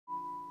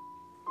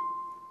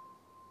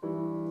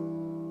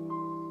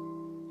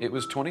It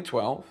was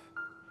 2012,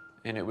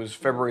 and it was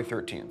February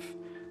 13th.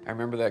 I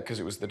remember that because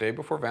it was the day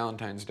before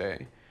Valentine's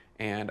Day,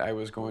 and I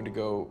was going to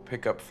go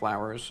pick up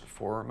flowers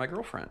for my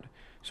girlfriend.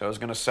 So I was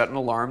gonna set an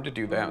alarm to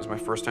do that. It was my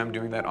first time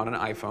doing that on an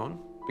iPhone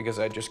because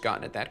I'd just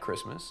gotten it that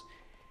Christmas.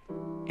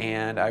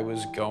 And I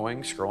was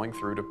scrolling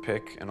through to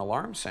pick an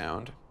alarm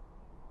sound,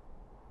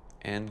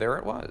 and there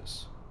it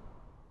was.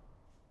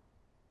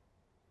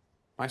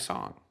 My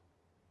song.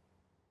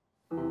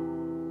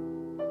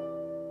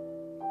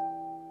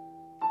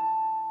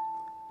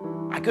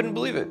 I couldn't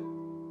believe it.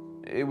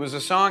 It was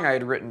a song I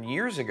had written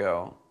years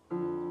ago,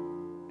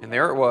 and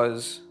there it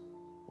was,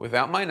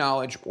 without my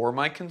knowledge or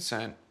my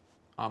consent,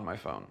 on my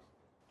phone.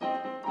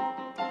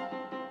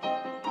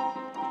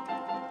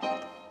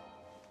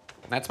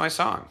 That's my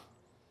song,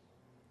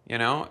 you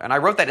know? And I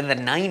wrote that in the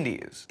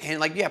 90s. And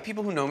like, yeah,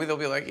 people who know me, they'll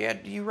be like, yeah,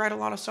 you write a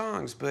lot of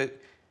songs,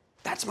 but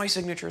that's my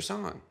signature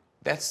song.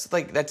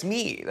 That's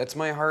me. That's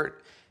my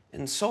heart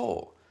and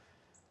soul.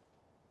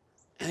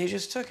 And they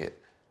just took it.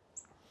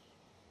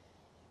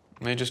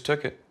 They just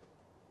took it.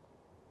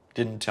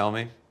 Didn't tell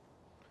me.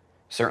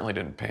 Certainly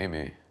didn't pay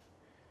me.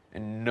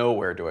 And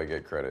nowhere do I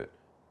get credit.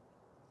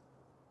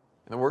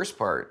 And the worst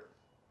part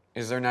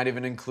is they're not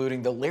even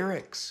including the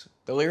lyrics.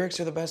 The lyrics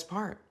are the best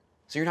part.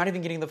 So you're not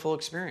even getting the full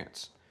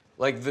experience.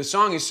 Like, the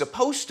song is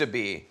supposed to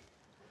be,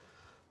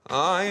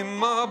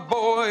 I'm a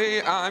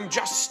boy, I'm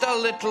just a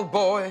little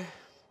boy.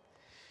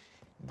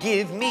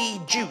 Give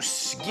me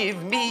juice,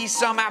 give me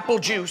some apple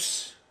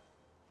juice.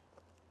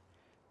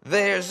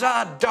 There's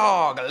a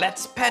dog,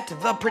 let's pet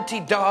the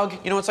pretty dog.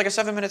 You know, it's like a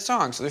 7-minute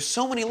song, so there's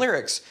so many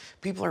lyrics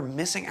people are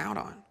missing out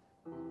on.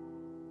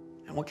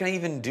 And what can I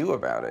even do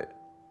about it?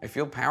 I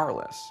feel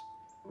powerless.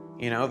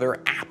 You know, they're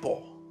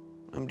Apple.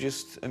 I'm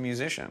just a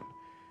musician.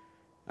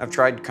 I've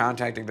tried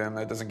contacting them,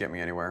 that doesn't get me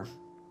anywhere.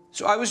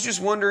 So I was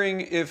just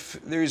wondering if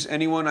there's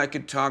anyone I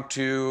could talk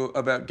to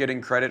about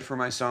getting credit for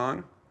my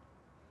song?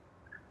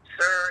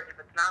 Sir, if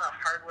it's not a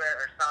hardware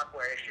or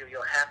software issue,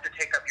 you'll have to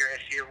take up your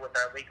issue with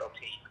our legal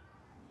team.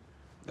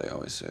 They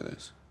always say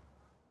this.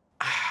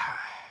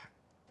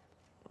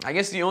 I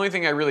guess the only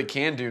thing I really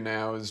can do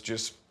now is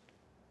just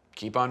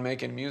keep on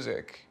making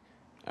music.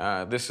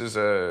 This is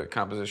a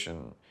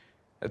composition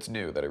that's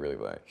new that I really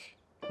like.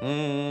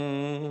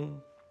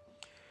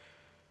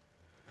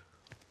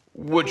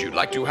 Would you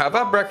like to have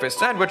a breakfast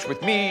sandwich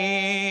with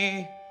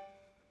me?